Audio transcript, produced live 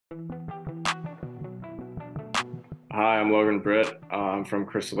Hi, I'm Logan Britt. I'm from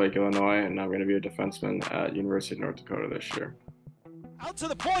Crystal Lake, Illinois, and I'm going to be a defenseman at University of North Dakota this year. Out to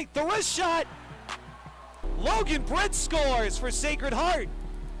the point, the wrist shot. Logan Britt scores for Sacred Heart.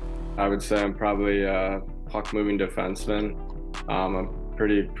 I would say I'm probably a puck-moving defenseman. I'm a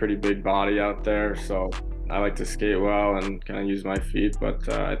pretty big body out there, so I like to skate well and kind of use my feet. But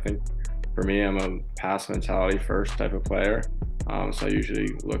I think for me, I'm a pass mentality first type of player. So I usually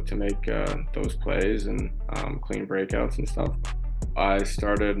look to make those plays and clean breakouts and stuff. I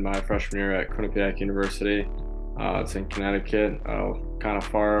started my freshman year at Quinnipiac University. It's in Connecticut, kind of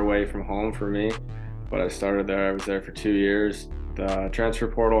far away from home for me, but I started there. I was there for 2 years. The transfer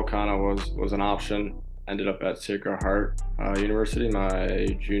portal kind of was an option. Ended up at Sacred Heart University my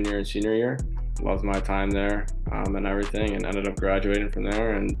junior and senior year. Loved my time there and everything, and ended up graduating from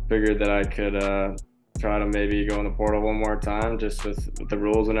there and figured that I could try to maybe go in the portal one more time just with the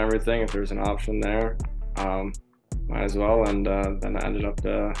rules and everything. If there's an option there, might as well. And then I ended up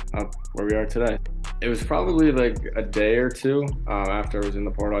where we are today. It was probably like a day or two after I was in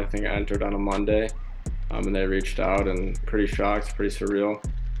the portal. I think I entered on a Monday, and they reached out, and pretty shocked, pretty surreal.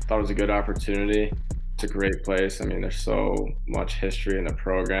 Thought it was a good opportunity. It's a great place. I mean, there's so much history in the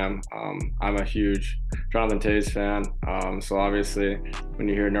program. I'm a huge Jonathan Toews fan, so obviously when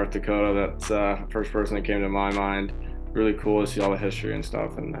you hear North Dakota, that's the first person that came to my mind. Really cool to see all the history and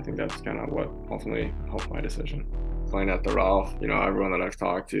stuff, and I think that's kind of what ultimately helped my decision. Playing at the Ralph, everyone that I've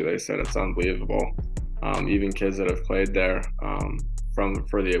talked to, they said it's unbelievable. Even kids that have played there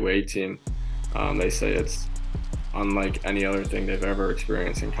for the away team, they say it's unlike any other thing they've ever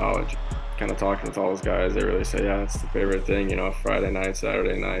experienced in college. Kind of talking with all those guys, they really say, yeah, it's the favorite thing, Friday nights,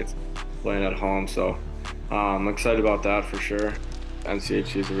 Saturday nights, playing at home. So I'm excited about that for sure.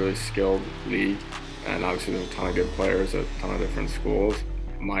 NCHC is a really skilled league, and obviously there's a ton of good players at a ton of different schools.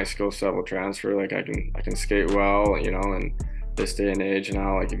 My skill set will transfer. Like I can skate well, and this day and age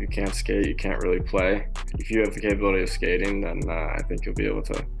now, like if you can't skate, you can't really play. If you have the capability of skating, then I think you'll be able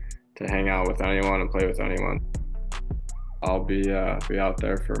to hang out with anyone and play with anyone. I'll be out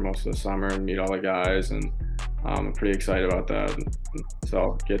there for most of the summer and meet all the guys, and I'm pretty excited about that.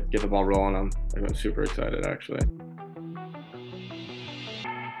 So get the ball rolling. I'm super excited actually.